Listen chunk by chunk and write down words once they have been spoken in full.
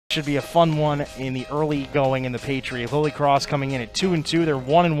Should be a fun one in the early going in the Patriot. Holy Cross coming in at 2-2. They're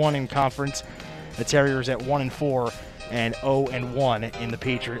 1-1 in conference. The Terriers at 1-4 and 0-1 in the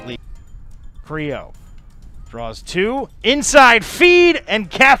Patriot League. Creo draws two. Inside feed, and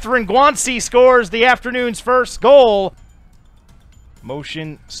Catherine Guancy scores the afternoon's first goal.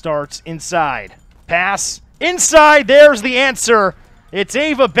 Motion starts inside. Pass inside. There's the answer. It's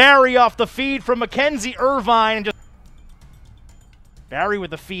Ava Barry off the feed from Mackenzie Irvine. And just Barry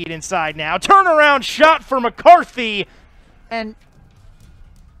with the feed inside now. Turnaround shot for McCarthy. And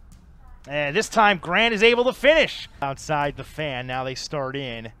this time Grant is able to finish. Outside the fan. Now they start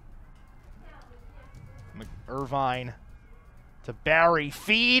in. Irvine to Barry.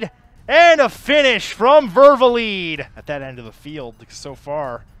 Feed. And a finish from Vervalide. At that end of the field so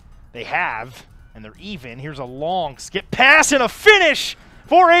far, they have. And they're even. Here's a long skip pass and a finish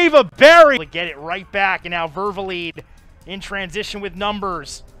for Ava Barry. To get it right back. And now Vervalide in transition with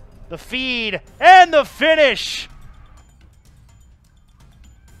numbers. The feed and the finish.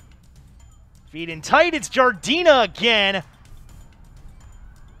 Feed in tight. It's Jardina again.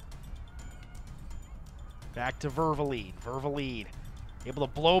 Back to Vervalide. Vervalide able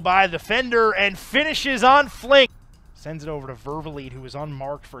to blow by the defender and finishes on flank. Sends it over to Vervalide, who is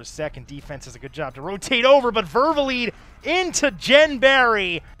unmarked for a second. Defense does a good job to rotate over, but Vervalide into Jen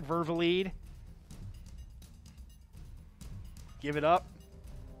Barry. Vervalide. Give it up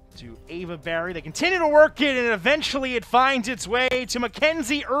to Ava Barry. They continue to work it, and eventually it finds its way to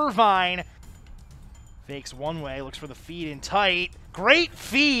Mackenzie Irvine. Fakes one way, looks for the feed in tight. Great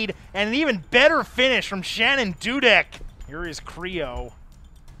feed, and an even better finish from Shannon Dudek. Here is Creo,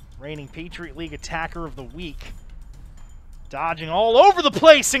 reigning Patriot League Attacker of the Week. Dodging all over the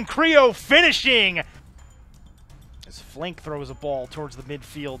place, and Creo finishing. As Flink throws a ball towards the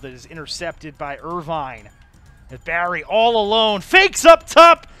midfield that is intercepted by Irvine. As Barry all alone, fakes up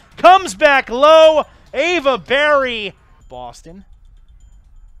top, comes back low. Ava Barry. Boston.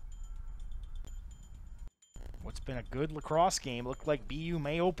 What's been a good lacrosse game. Looked like BU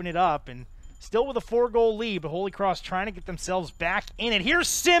may open it up, and still with a 4-goal lead, but Holy Cross trying to get themselves back in it. Here's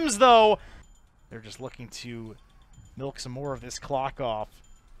Sims, though. They're just looking to milk some more of this clock off.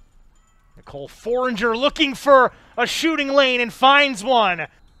 Nicole Foringer looking for a shooting lane and finds one.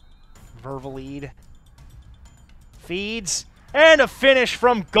 Vervalide feeds, and a finish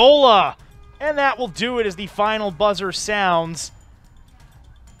from Gola. And that will do it as the final buzzer sounds.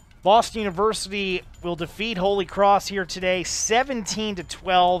 Boston University will defeat Holy Cross here today,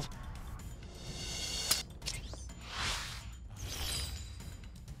 17-12.